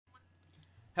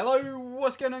Hello,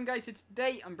 what's going on guys? So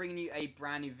today I'm bringing you a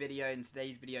brand new video. In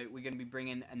today's video we're going to be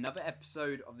bringing another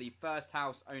episode of the first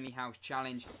house, only house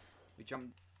challenge. We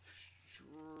jumped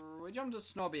to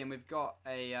Snobby and we've got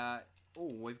a,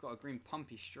 we've got a green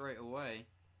pumpy straight away.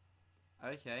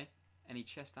 Okay, any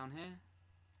chest down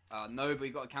here? No, but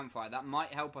we've got a campfire. That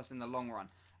might help us in the long run.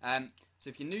 So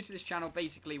if you're new to this channel,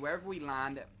 basically wherever we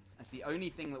land, that's the only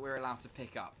thing that we're allowed to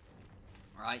pick up.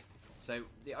 Alright, so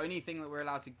the only thing that we're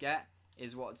allowed to get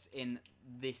is what's in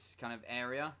this kind of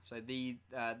area. So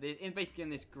basically in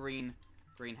this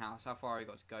greenhouse. How far have we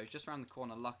got to go? It's just around the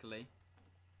corner, luckily.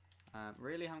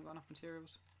 Really haven't got enough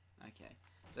materials? Okay.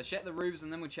 So let's check the roofs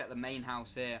and then we'll check the main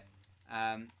house here.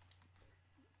 And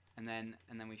then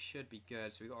we should be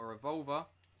good. So we've got a revolver.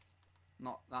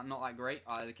 Not that great.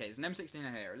 Okay, there's an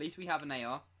M16 here. At least we have an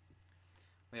AR.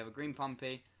 We have a green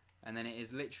pumpy. And then it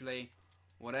is literally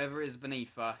whatever is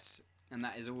beneath us. And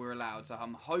that is all we're allowed. So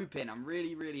I'm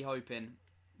really, really hoping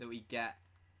that we get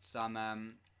some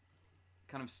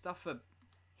kind of stuff for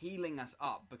healing us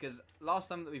up. Because last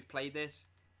time that we've played this,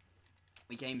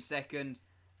 we came second.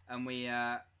 And we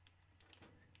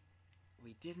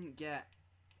didn't get...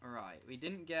 Alright, we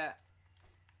didn't get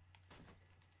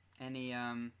any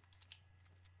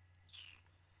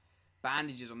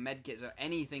bandages or medkits or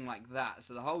anything like that.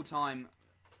 So the whole time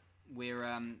we're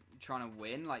trying to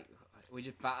win, like... We're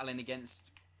just battling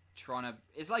against trying to...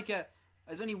 It's like a...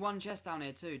 There's only one chest down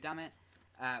here too, damn it.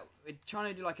 We're trying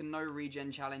to do like a no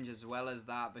regen challenge as well as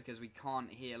that because we can't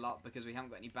heal up because we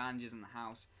haven't got any bandages in the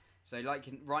house. So like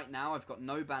right now I've got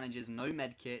no bandages, no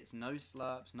medkits, no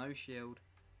slurps, no shield.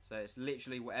 So it's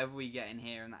literally whatever we get in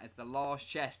here, and that is the last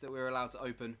chest that we're allowed to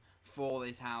open for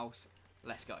this house.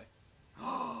 Let's go.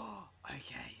 Oh,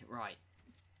 okay, right.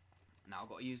 Now I've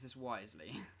got to use this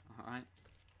wisely. Alright.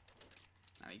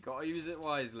 Now, you got to use it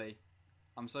wisely.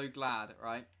 I'm so glad,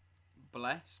 right?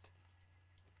 Blessed.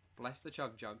 Bless the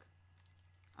Chug Jug.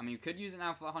 I mean, you could use it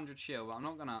now for the 100 shield, but I'm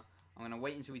not gonna. I'm gonna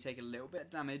wait until we take a little bit of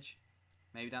damage.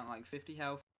 Maybe down to like 50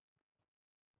 health.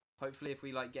 Hopefully, if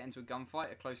we like get into a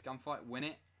gunfight, a close gunfight, win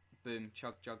it, boom,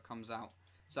 Chug Jug comes out.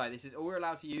 So this is all we're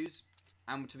allowed to use.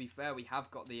 And to be fair, we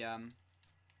have got the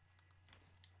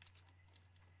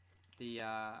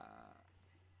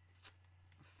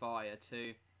fire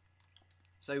too.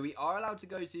 So we are allowed to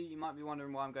go to, you might be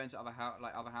wondering why I'm going to other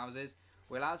houses.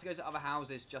 We're allowed to go to other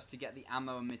houses just to get the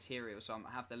ammo and material. So I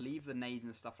have to leave the nades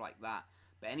and stuff like that.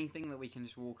 But anything that we can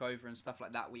just walk over and stuff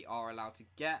like that, we are allowed to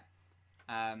get.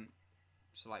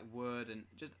 So like wood and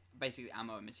just basically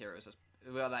ammo and materials.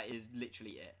 Well, that is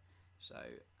literally it. So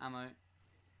ammo.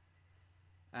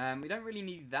 We don't really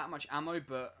need that much ammo,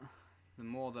 but the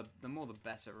more the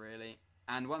better, really.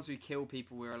 And once we kill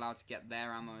people, we're allowed to get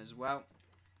their ammo as well.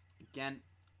 Again,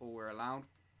 all we're allowed.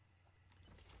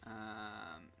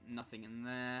 Nothing in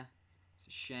there. It's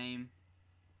a shame.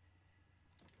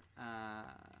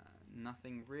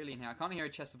 Nothing really in here. I can't hear a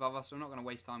chest above us, so I'm not going to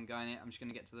waste time going it. I'm just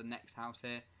going to get to the next house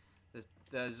here.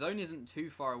 The zone isn't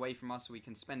too far away from us, so we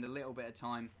can spend a little bit of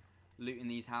time looting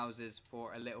these houses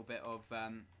for a little bit of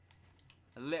kind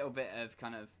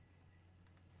of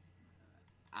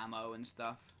ammo and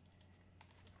stuff.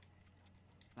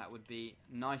 That would be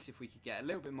nice if we could get a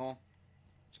little bit more.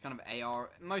 Just kind of AR,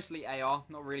 mostly AR,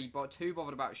 not really too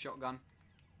bothered about shotgun,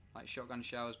 like shotgun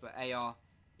shells, but AR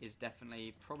is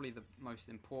definitely probably the most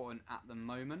important at the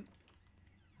moment.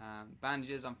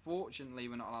 Bandages, unfortunately,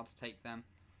 we're not allowed to take them.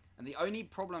 And the only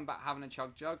problem about having a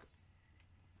Chug Jug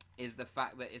is the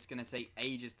fact that it's going to take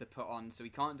ages to put on, so we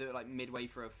can't do it like midway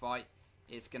through a fight.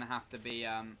 It's going to have to be,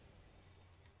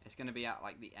 it's going to be at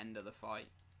like the end of the fight.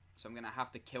 So I'm going to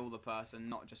have to kill the person,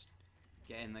 not just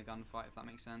get in the gunfight, if that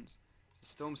makes sense. So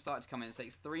storm started to come in. It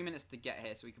takes 3 minutes to get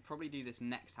here, so we could probably do this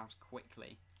next house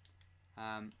quickly.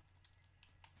 And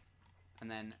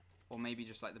then, or maybe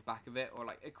just like the back of it, or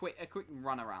like a quick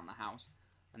run around the house.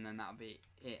 And then that'll be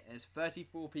it. There's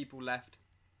 34 people left.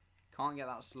 Can't get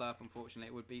that slurp, unfortunately.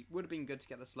 It would have been good to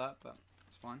get the slurp, but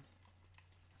it's fine.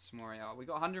 Some more AR. We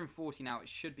got 140 now. It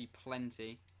should be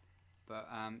plenty. But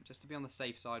just to be on the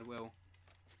safe side, we'll...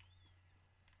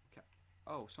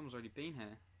 Oh, someone's already been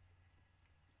here.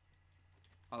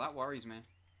 Oh, that worries me.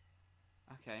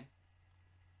 Okay.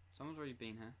 Someone's already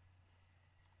been here.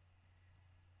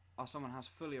 Oh, someone has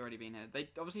fully already been here. They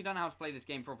obviously don't know how to play this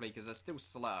game properly because they're still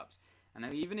slurps.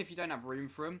 And even if you don't have room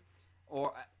for them,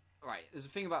 or... right, there's a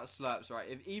thing about slurps,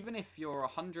 right? Even if you're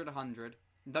 100,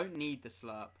 don't need the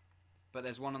slurp, but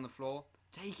there's one on the floor,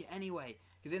 take it anyway.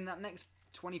 Because in that next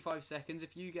 25 seconds,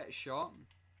 if you get shot,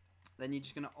 then you're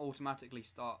just going to automatically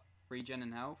start regen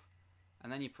and health, and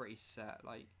then you're pretty set.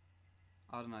 Like,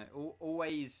 I don't know,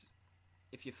 always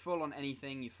if you're full on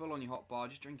anything, you're full on your hotbar,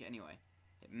 just drink it anyway.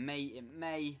 It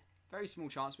may, very small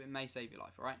chance, but it may save your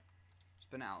life, alright? Just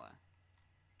put it out there.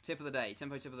 Tip of the day,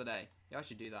 tempo tip of the day. Yeah, I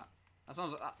should do that. That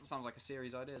sounds like a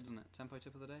series idea, doesn't it? Tempo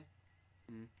tip of the day?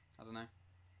 I don't know.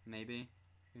 Maybe.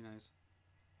 Who knows?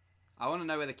 I want to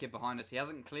know where the kid behind us. He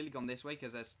hasn't clearly gone this way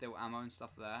because there's still ammo and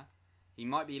stuff there. He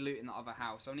might be looting the other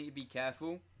house. So I need to be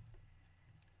careful.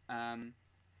 I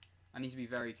need to be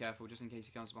very careful just in case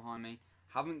he comes behind me.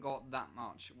 Haven't got that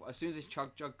much. As soon as this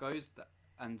chug jug goes,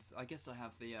 and I guess I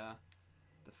have the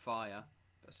fire.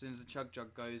 But as soon as the chug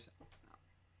jug goes,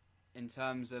 in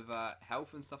terms of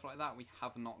health and stuff like that, we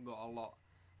have not got a lot.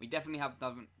 We definitely have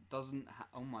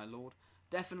oh my lord,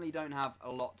 definitely don't have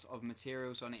a lot of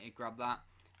material, so I need to grab that.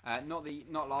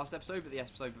 Not last episode, but the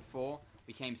episode before,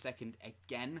 we came second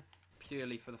again,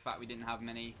 purely for the fact we didn't have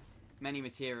many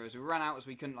materials. We ran out as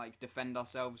we couldn't like defend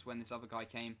ourselves when this other guy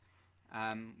came.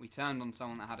 We turned on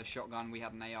someone that had a shotgun. We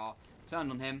had an AR. Turned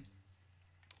on him,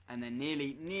 and then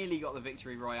nearly got the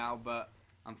victory royale, but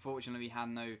unfortunately we had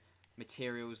no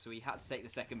materials, so we had to take the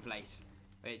second place,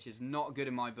 which is not good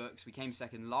in my books. We came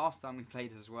second last time we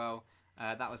played as well.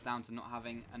 That was down to not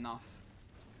having enough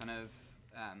kind of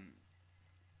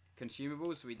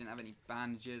consumables, so we didn't have any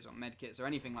bandages or medkits or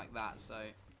anything like that, so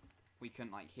we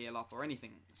couldn't like heal up or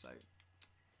anything. So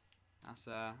that's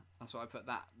what I put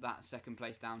that second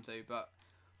place down to. But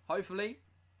hopefully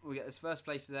we'll get this first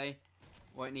place today.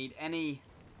 Won't need any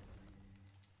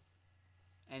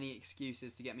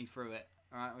excuses to get me through it.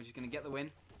 Alright, we're just going to get the win.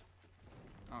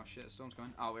 Oh shit, the storm's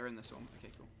coming. Oh, we're in the storm.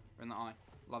 Okay, cool. We're in the eye.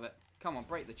 Love it. Come on,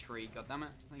 break the tree, goddammit.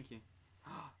 Thank you.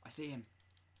 I see him.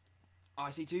 Oh, I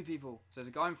see two people. So there's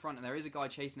a guy in front and there is a guy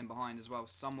chasing him behind as well.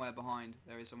 Somewhere behind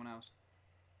there is someone else.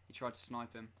 He tried to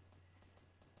snipe him.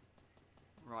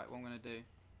 Right, what I'm going to do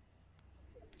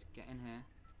is get in here.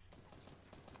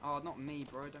 Oh, not me,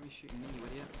 bro. Don't be shooting me, you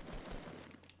idiot.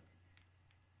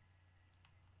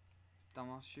 This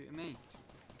dumbass shooting me.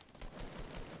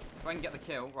 If I can get the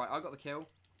kill. Right, I got the kill.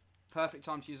 Perfect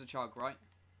time to use a chug, right?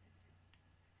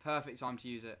 Perfect time to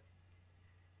use it.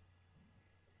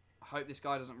 I hope this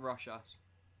guy doesn't rush us.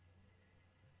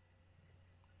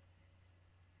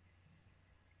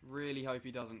 Really hope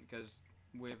he doesn't, because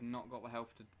we've not got the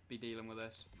health to be dealing with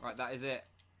this. Right, that is it.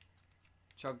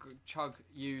 Chug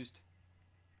used.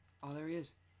 Oh, there he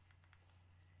is.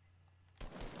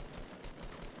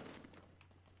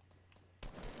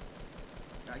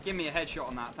 Right, give me a headshot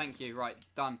on that. Thank you. Right,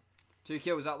 done. 2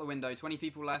 kills out the window. 20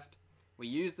 people left. We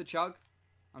used the chug.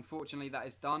 Unfortunately, that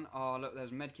is done. Oh, look,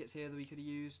 there's medkits here that we could have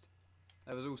used.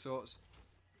 There was all sorts.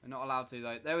 We're not allowed to,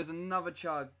 though. There was another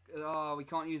chug. Oh, we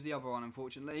can't use the other one,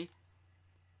 unfortunately.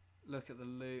 Look at the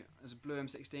loot. There's a blue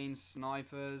M16,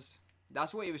 snipers.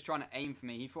 That's what he was trying to aim for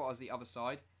me. He thought I was the other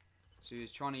side. So he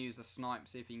was trying to use the snipe,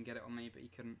 see if he can get it on me, but he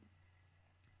couldn't.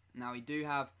 Now, we do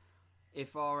have...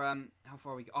 If our... how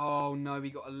far are we... Oh, no, we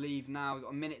got to leave now. We've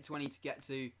got a minute 20 to get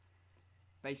to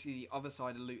basically the other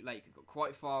side of Loot Lake. We've got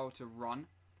quite far to run.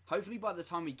 Hopefully, by the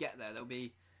time we get there, there'll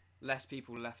be less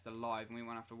people left alive, and we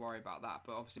won't have to worry about that.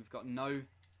 But obviously, we've got no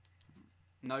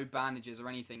bandages or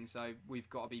anything, so we've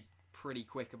got to be pretty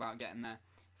quick about getting there.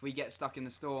 If we get stuck in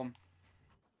the storm...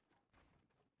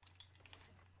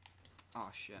 Oh,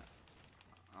 shit.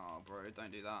 Oh, bro,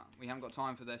 don't do that. We haven't got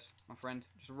time for this, my friend.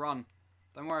 Just run.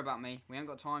 Don't worry about me. We haven't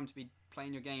got time to be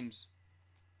playing your games.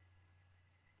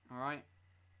 Alright?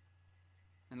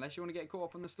 Unless you want to get caught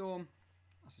up in the storm,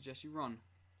 I suggest you run.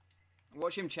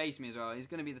 Watch him chase me as well. He's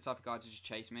going to be the type of guy to just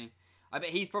chase me. I bet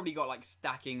he's probably got, like,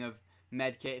 stacking of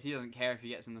med kits. He doesn't care if he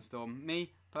gets in the storm.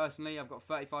 Me, personally, I've got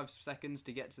 35 seconds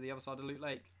to get to the other side of Loot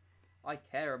Lake. I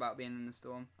care about being in the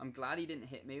storm. I'm glad he didn't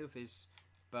hit me with his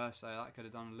burst, though. That could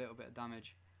have done a little bit of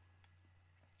damage.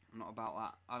 I'm not about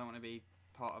that. I don't want to be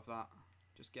part of that.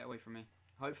 Just get away from me.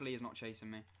 Hopefully he's not chasing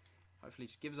me. Hopefully he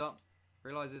just gives up,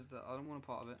 realises that I don't want a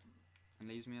part of it, and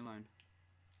leaves me alone.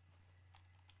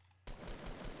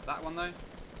 That one, though,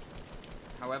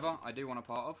 however, I do want a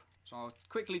part of. So I'll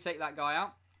quickly take that guy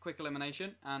out. Quick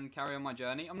elimination and carry on my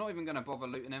journey. I'm not even going to bother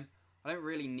looting him. I don't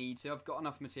really need to. I've got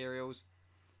enough materials.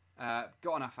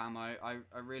 Got enough ammo.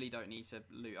 I really don't need to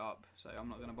loot up, so I'm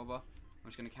not going to bother. I'm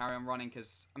just going to carry on running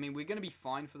because, I mean, we're going to be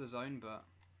fine for the zone, but...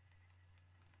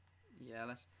 Yeah,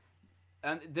 let's...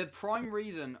 And the prime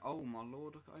reason... Oh, my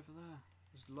lord, look over there.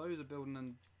 There's loads of building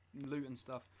and loot and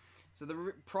stuff. So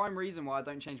the prime reason why I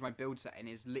don't change my build setting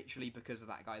is literally because of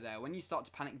that guy there. When you start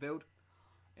to panic build,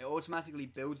 it automatically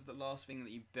builds the last thing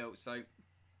that you built. So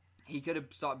he could have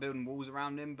started building walls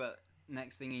around him, but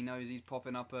next thing he knows, he's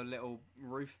popping up a little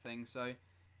roof thing. So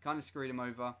kind of screwed him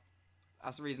over.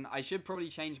 That's the reason. I should probably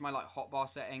change my like hotbar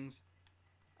settings.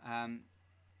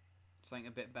 something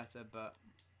a bit better, but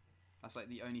that's like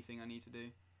the only thing I need to do.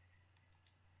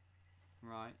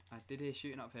 Right, I did hear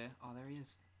shooting up here. Oh, there he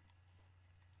is.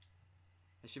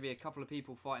 There should be a couple of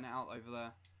people fighting it out over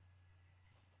there.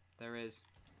 There is.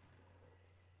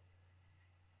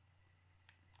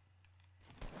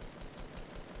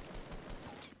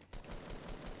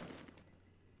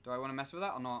 Do I want to mess with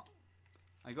that or not?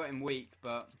 I got him weak,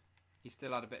 but he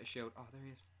still had a bit of shield. Oh, there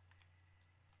he is.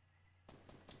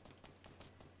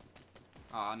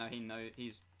 Oh, no,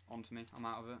 he's onto me. I'm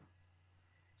out of it.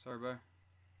 Sorry, bro.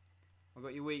 I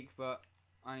got you weak, but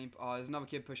I need... Oh, there's another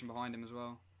kid pushing behind him as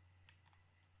well.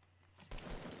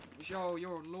 Yo,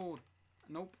 you're a lord.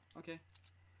 Nope. Okay.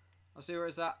 I'll see where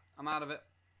it's at. I'm out of it.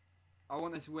 I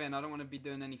want this win. I don't want to be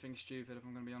doing anything stupid, if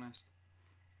I'm going to be honest.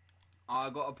 Oh, I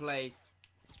got to play...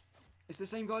 It's the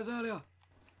same guy as earlier.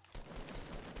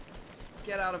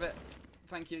 Get out of it.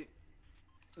 Thank you. It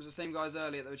was the same guy as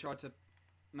earlier that tried to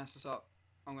mess us up.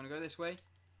 I'm going to go this way.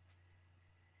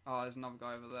 Oh, there's another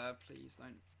guy over there. Please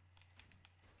don't.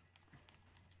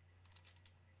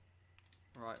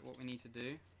 Right, what we need to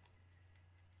do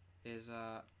is...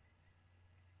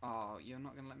 Oh, you're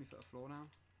not going to let me put a floor down?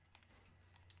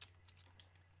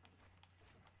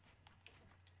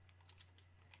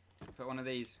 Put one of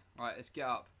these. Right, let's get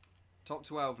up. Top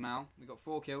 12 now. We've got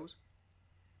 4 kills.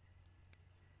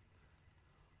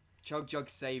 Chug Jug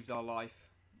saved our life.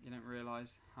 You don't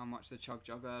realise how much the Chug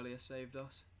Jug earlier saved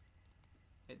us.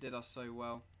 It did us so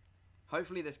well.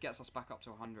 Hopefully this gets us back up to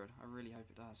 100. I really hope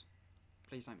it does.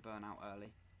 Please don't burn out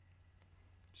early.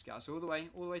 Just get us all the way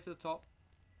to the top.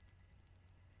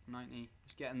 90.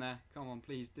 It's getting there. Come on,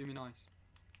 please. Do me nice.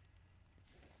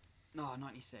 No,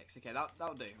 96. Okay,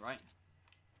 that'll do, right?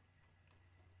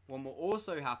 What we're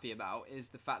also happy about is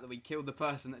the fact that we killed the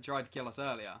person that tried to kill us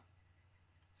earlier.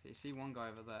 So you see one guy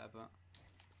over there, but...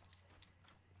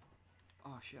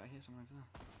 Oh shit, I hear someone over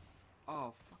there.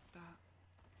 Oh, fuck that.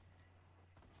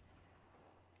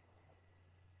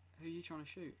 Who are you trying to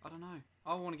shoot? I don't know.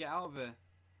 I want to get out of here.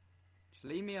 Just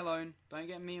leave me alone. Don't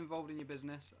get me involved in your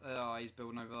business. Oh, he's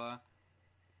building over there.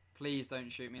 Please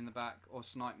don't shoot me in the back or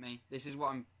snipe me. This is what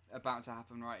I'm about to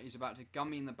happen, right? He's about to gun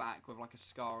me in the back with like a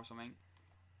scar or something.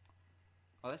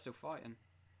 Oh, they're still fighting.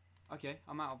 Okay,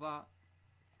 I'm out of that.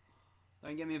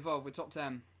 Don't get me involved. We're top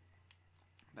 10.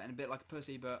 Betting a bit like a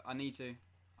pussy, but I need to.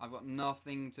 I've got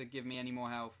nothing to give me any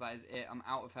more health. That is it. I'm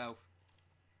out of health.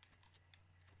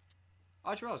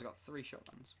 I just realised I got 3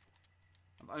 shotguns.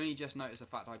 I've only just noticed the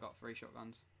fact I got 3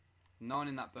 shotguns. 9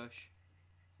 in that bush.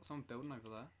 Is that someone building over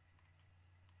there?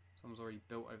 Someone's already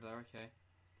built over there. Okay.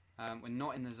 We're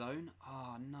not in the zone.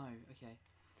 Oh, no. Okay.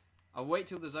 I'll wait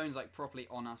till the zone's like properly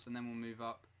on us and then we'll move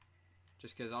up.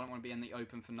 Just because I don't want to be in the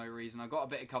open for no reason. I've got a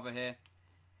bit of cover here.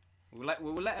 We'll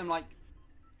let him like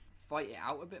fight it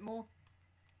out a bit more.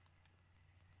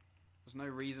 There's no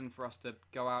reason for us to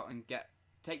go out and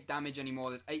take damage anymore.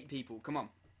 There's 8 people. Come on. Do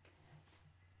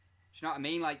you know what I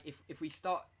mean? Like if we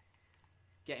start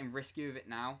getting risky with it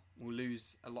now, we'll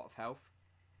lose a lot of health.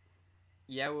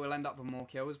 Yeah, we'll end up with more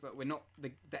kills, but we're not...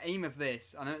 The aim of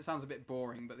this... I know it sounds a bit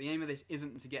boring, but the aim of this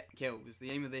isn't to get kills.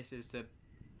 The aim of this is to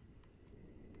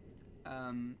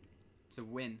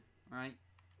win, right?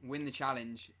 Win the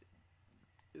challenge.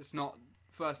 It's not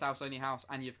first house, only house,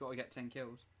 and you've got to get 10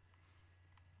 kills.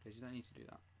 Because you don't need to do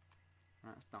that.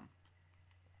 Right, that's dumb.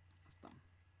 That's dumb.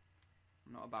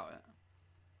 I'm not about it.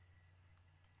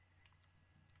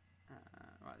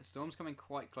 Right, the storm's coming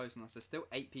quite close on us. There's still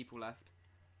 8 people left.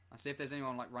 I'll see if there's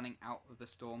anyone like running out of the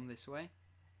storm this way.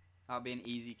 That'll be an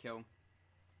easy kill.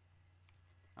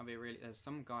 That'll be there's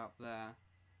some guy up there.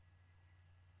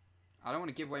 I don't want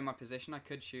to give away my position. I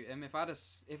could shoot him. If I had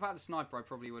a sniper, I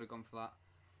probably would have gone for that.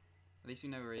 At least we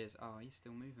know where he is. Oh, he's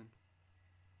still moving.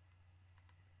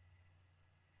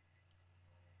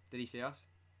 Did he see us?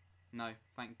 No.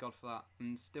 Thank God for that.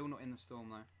 I'm still not in the storm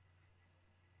though.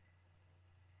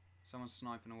 Someone's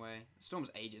sniping away. The storm's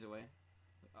ages away.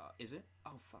 Is it?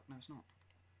 Oh fuck, no it's not.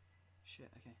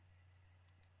 Shit, okay.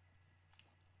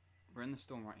 We're in the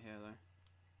storm right here though.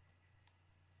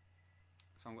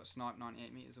 Someone got sniped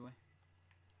 98 meters away.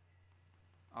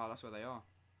 Oh, that's where they are.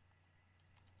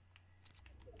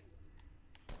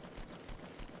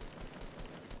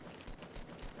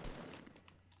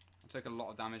 I took a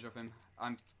lot of damage off him.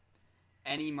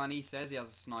 Any money says he has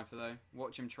a sniper though.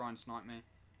 Watch him try and snipe me.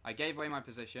 I gave away my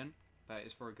position, but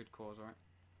it's for a good cause, right?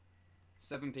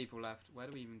 7 people left. Where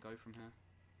do we even go from here?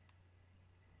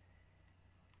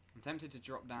 I'm tempted to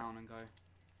drop down and go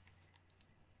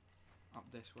up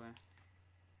this way.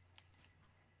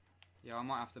 Yeah, I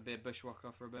might have to be a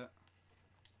bushwalker for a bit.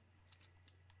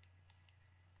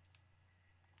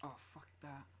 Oh, fuck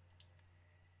that.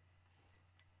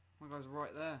 My guy's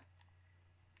right there.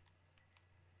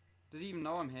 Does he even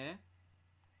know I'm here?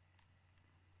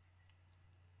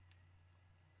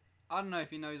 I don't know if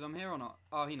he knows I'm here or not.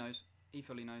 Oh, he knows. He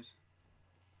fully knows.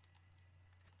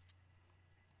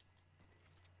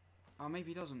 Oh,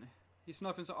 maybe he doesn't. He's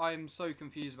sniping, so I'm so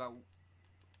confused about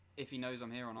if he knows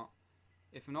I'm here or not.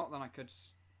 If not, then I could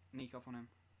sneak up on him.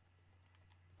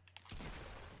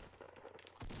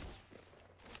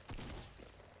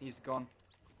 He's gone.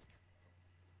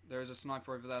 There is a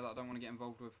sniper over there that I don't want to get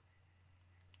involved with.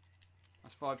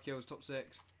 That's 5 kills, top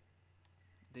 6.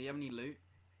 Do you have any loot?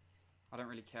 I don't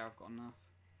really care, I've got enough.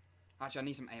 Actually, I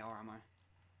need some AR ammo.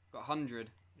 Got 100,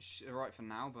 which is alright for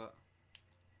now, but...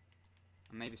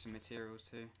 And maybe some materials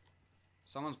too.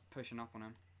 Someone's pushing up on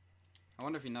him. I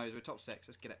wonder if he knows. We're top 6,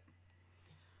 let's get it.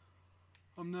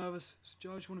 I'm nervous.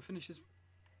 Joe, I just want to finish this.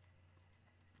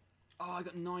 Oh, I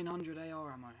got 900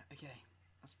 AR ammo. Okay,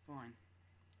 that's fine.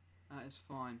 That is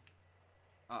fine.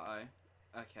 Uh-oh.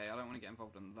 Okay, I don't want to get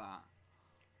involved in that.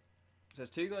 So there's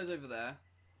 2 guys over there.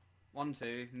 1,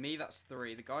 2. Me, that's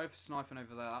 3. The guy sniping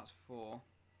over there, that's 4.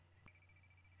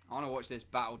 I want to watch this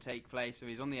battle take place. So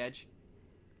he's on the edge.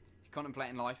 He's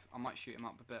contemplating life. I might shoot him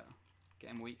up a bit. Get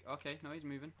him weak. Okay, no, he's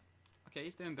moving. Okay,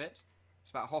 he's doing bits. It's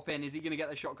about hop in. Is he going to get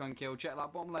the shotgun kill? Check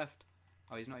that bottom left.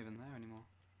 Oh, he's not even there anymore.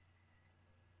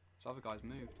 This other guy's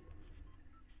moved.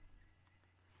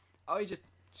 Oh, he just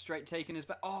straight taking his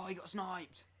back. Oh, he got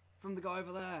sniped from the guy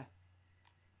over there.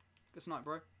 Good snipe,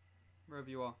 bro. Wherever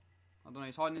you are. I don't know,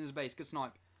 he's hiding in his base. Good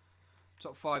snipe.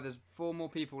 Top 5. There's 4 more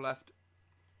people left.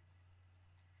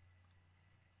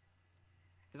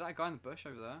 Is that a guy in the bush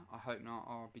over there? I hope not.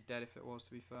 Oh, I'd be dead if it was,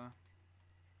 to be fair.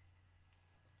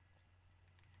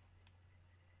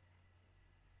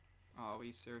 Oh,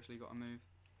 we seriously got to move.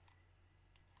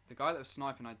 The guy that was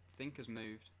sniping, I think, has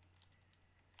moved.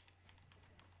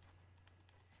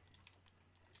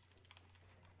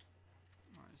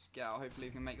 Alright, let's get out. Hopefully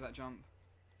we can make that jump.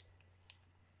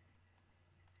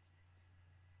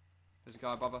 There's a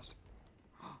guy above us.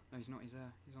 No, he's not. He's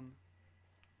there. He's on.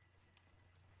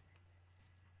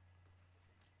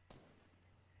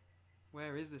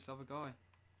 Where is this other guy?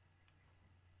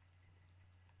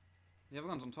 The other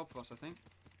one's on top of us, I think.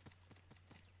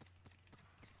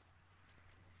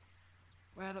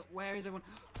 Where is everyone?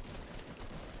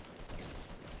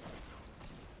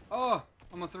 Oh,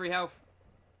 I'm on 3 health.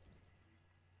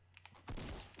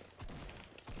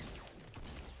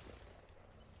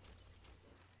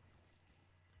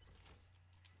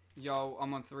 Yo,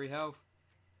 I'm on 3 health.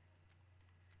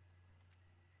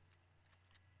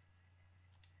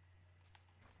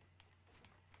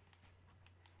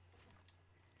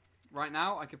 Right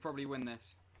now, I could probably win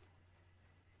this.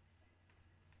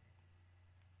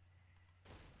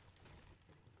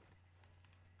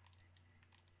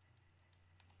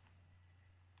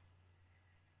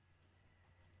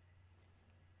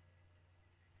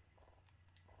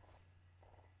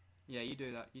 Yeah, you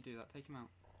do that. You do that. Take him out.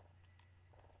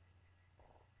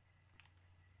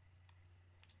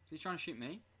 Is he trying to shoot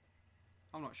me?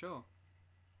 I'm not sure.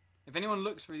 If anyone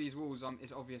looks through these walls,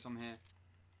 it's obvious I'm here.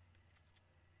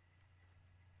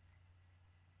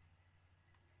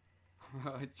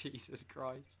 Oh, Jesus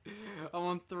Christ. I'm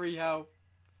on 3 health.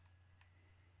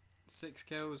 6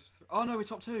 kills. Oh no, we're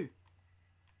top 2.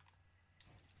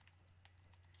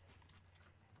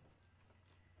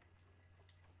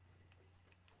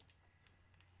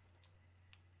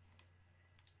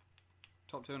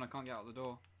 Top 2 and I can't get out the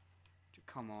door.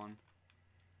 Come on.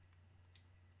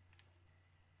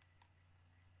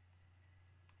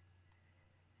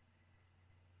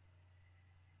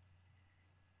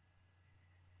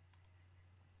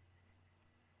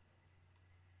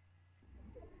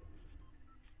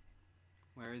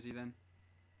 Where is he then?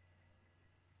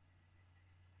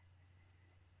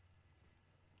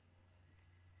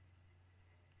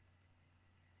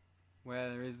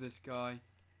 Where is this guy?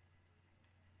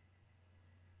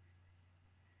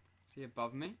 Is he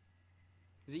above me?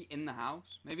 Is he in the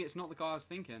house? Maybe it's not the guy I was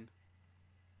thinking.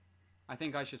 I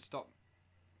think I should stop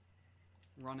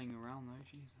running around though,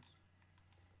 Jesus.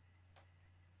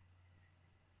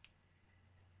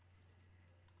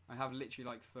 I have literally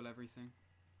like full everything.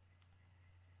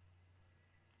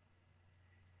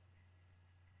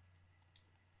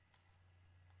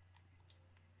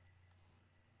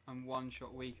 I'm 1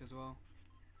 shot weak as well.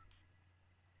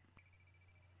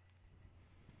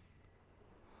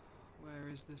 Where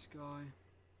is this guy?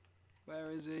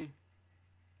 Where is he?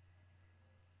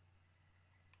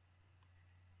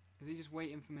 Is he just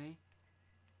waiting for me?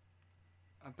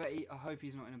 I hope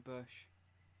he's not in a bush.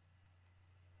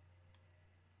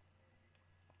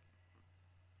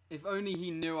 If only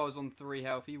he knew I was on 3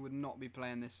 health, he would not be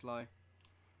playing this slow.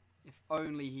 If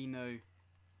only he knew.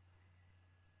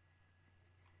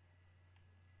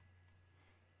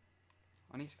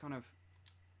 I need to kind of...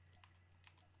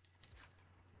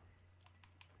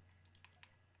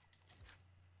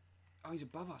 Oh, he's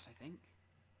above us, I think.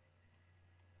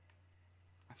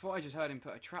 I thought I just heard him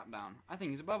put a trap down. I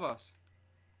think he's above us.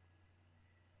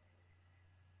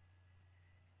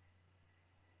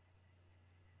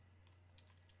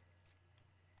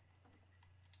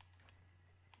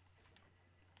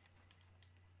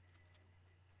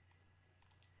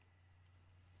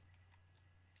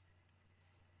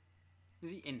 Is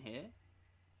he in here?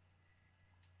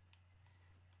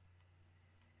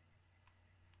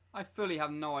 I fully have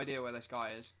no idea where this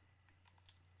guy is.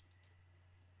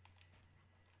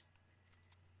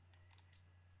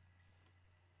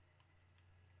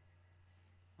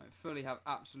 I fully have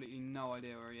absolutely no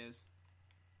idea where he is.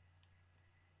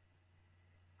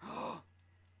 Oh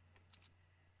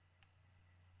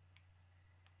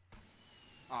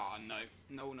no.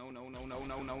 No, no, no, no, no,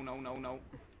 no, no, no, no, no.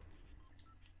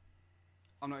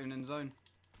 I'm not even in zone.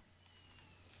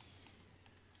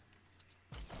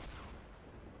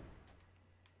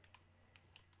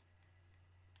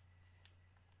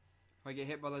 If I get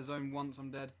hit by the zone once, I'm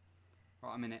dead.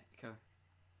 Right, I'm in it. Okay.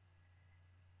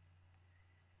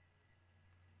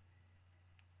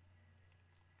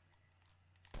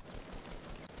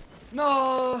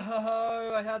 No!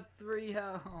 I had 3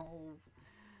 health.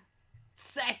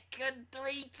 Second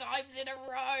 3 times in a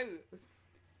row.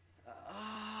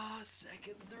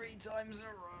 Second 3 times in a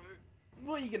row.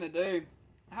 What are you gonna do?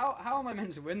 How am I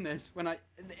meant to win this when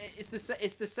it's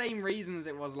the same reason as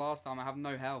it was last time. I have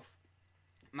no health.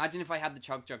 Imagine if I had the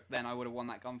Chug Jug then, I would have won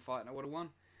that gunfight and I would have won.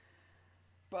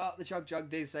 But the Chug Jug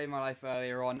did save my life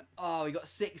earlier on. Oh, we got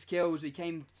 6 kills. We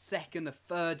came second the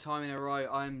 3rd time in a row.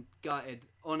 I'm gutted.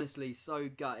 Honestly, so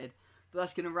gutted. But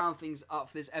that's going to round things up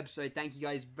for this episode. Thank you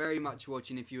guys very much for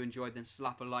watching. If you enjoyed, then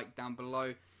slap a like down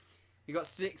below. We got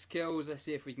 6 kills. Let's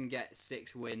see if we can get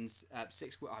 6 wins. I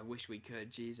wish we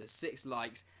could. Jesus. 6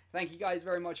 likes. Thank you guys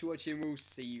very much for watching. We'll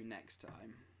see you next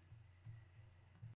time.